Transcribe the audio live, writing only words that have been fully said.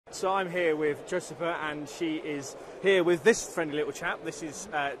So I'm here with Josepha, and she is here with this friendly little chap. This is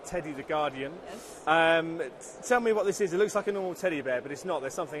Teddy the Guardian. Yes. Tell me what this is. It looks like a normal teddy bear, but it's not.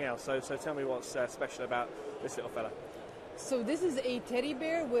 There's something else. So tell me what's special about this little fella. So this is a teddy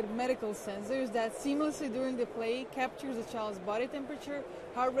bear with medical sensors that seamlessly during the play captures a child's body temperature,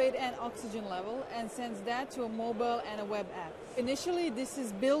 heart rate and oxygen level and sends that to a mobile and a web app. Initially this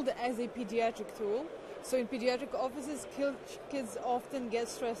is billed as a pediatric tool. So in pediatric offices, kids often get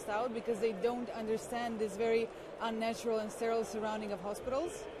stressed out because they don't understand this very unnatural and sterile surrounding of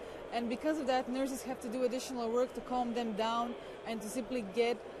hospitals. And because of that, nurses have to do additional work to calm them down and to simply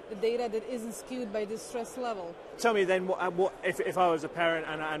get the data that isn't skewed by this stress level. Tell me then, what if I was a parent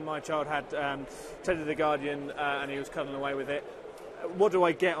and my child had Teddy the Guardian and he was cuddling away with it, what do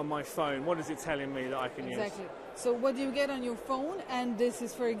I get on my phone? What is it telling me that I can use? Exactly. So what do you get on your phone? And this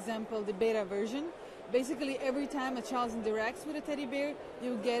is, for example, the beta version. Basically, every time a child interacts with a teddy bear,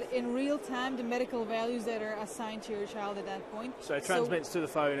 you get in real time the medical values that are assigned to your child at that point. So it transmits to the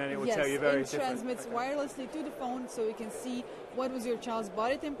phone and it will yes, tell you very it transmits wirelessly to the phone, so you can see what was your child's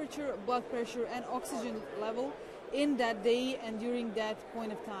body temperature, blood pressure and oxygen level in that day and during that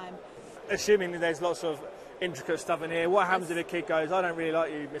point of time. Assuming that there's lots of intricate stuff in here, what happens if a kid goes, I don't really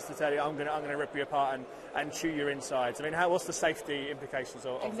like you, Mr. Teddy, I'm going to rip you apart and chew your insides? I mean, what's the safety implications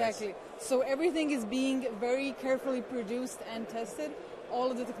of Exactly. this? So everything is being very carefully produced and tested. All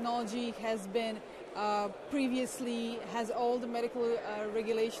of the technology has been previously, has all the medical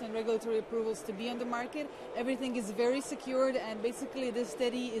regulation and regulatory approvals to be on the market. Everything is very secured, and basically this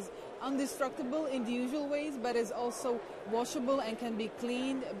teddy is indestructible in the usual ways, but is also washable and can be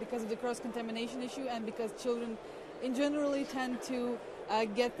cleaned because of the cross-contamination issue and because children in generally tend to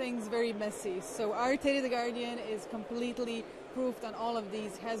get things very messy. So our Teddy the Guardian is completely proofed on all of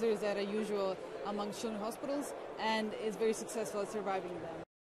these hazards that are usual among children's hospitals and is very successful at surviving them.